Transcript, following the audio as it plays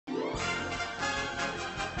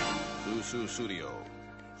Studio.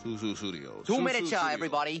 Studio. 2 minutes,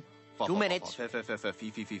 everybody. 2 minutes.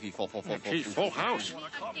 Geez, full house.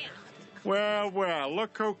 Well, well,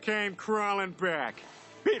 look who came crawling back.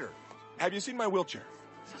 Peter, have you seen my wheelchair?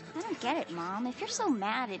 I don't get it, Mom. If you're so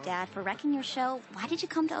mad at Dad for wrecking your show, why did you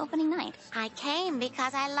come to opening night? I came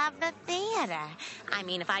because I love the theater. I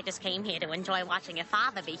mean, if I just came here to enjoy watching your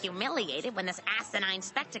father be humiliated when this asinine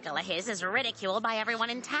spectacle of his is ridiculed by everyone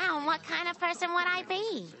in town, what kind of person would I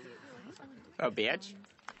be? A bitch.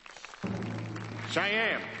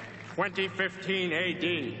 Siam, 2015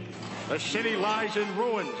 A.D. The city lies in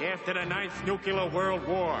ruins after the 9th Nuclear World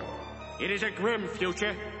War. It is a grim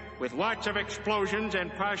future, with lots of explosions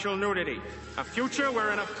and partial nudity. A future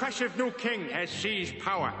where an oppressive new king has seized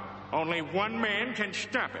power. Only one man can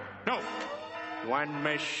stop it. No, one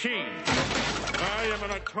machine. I am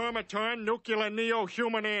an automaton nuclear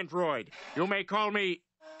neo-human android. You may call me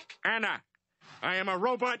Anna. I am a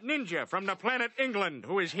robot ninja from the planet England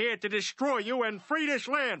who is here to destroy you and free this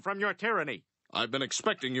land from your tyranny. I've been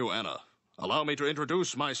expecting you, Anna. Allow me to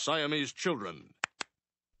introduce my Siamese children.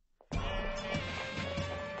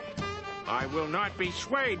 I will not be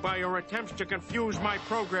swayed by your attempts to confuse my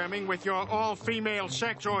programming with your all-female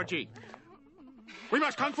sex orgy. We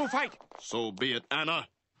must kung fu fight. So be it, Anna.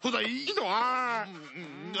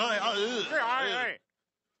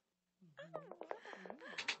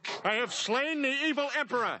 I have slain the evil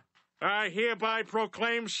emperor. I hereby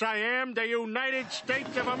proclaim Siam the United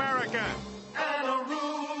States of America. Anna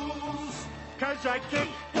rules. 'Cause I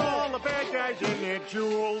kicked all the bad guys in their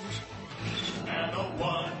jewels. Anna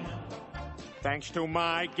won. Thanks to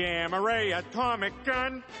my gamma ray atomic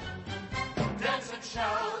gun. Dance and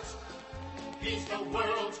shout. He's the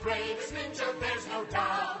world's greatest ninja, there's no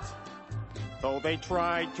doubt. Though they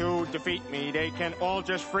tried to defeat me, they can all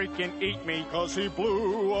just freaking eat me, 'cause he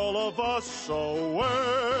blew all of us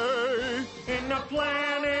away. In the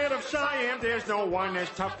planet of Siam, there's no one as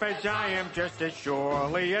tough as I am, just as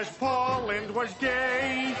surely as Poland was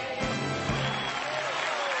gay.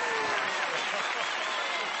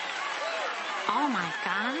 Oh, my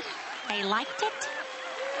God. They liked it?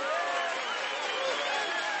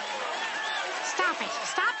 Stop it.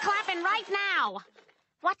 Stop clapping right now.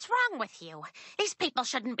 What's wrong with you? These people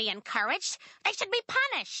shouldn't be encouraged. They should be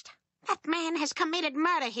punished. That man has committed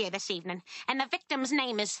murder here this evening, and the victim's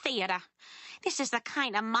name is Theater. This is the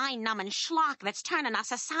kind of mind-numbing schlock that's turning our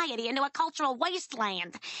society into a cultural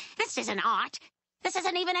wasteland. This isn't art. This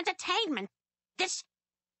isn't even entertainment. This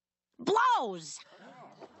blows.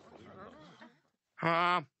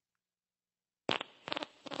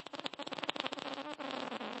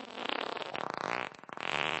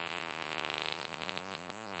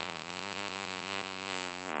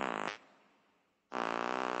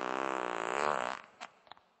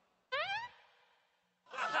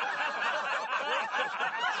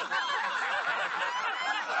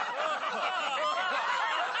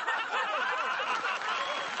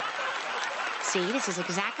 See, this is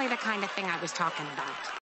exactly the kind of thing I was talking about.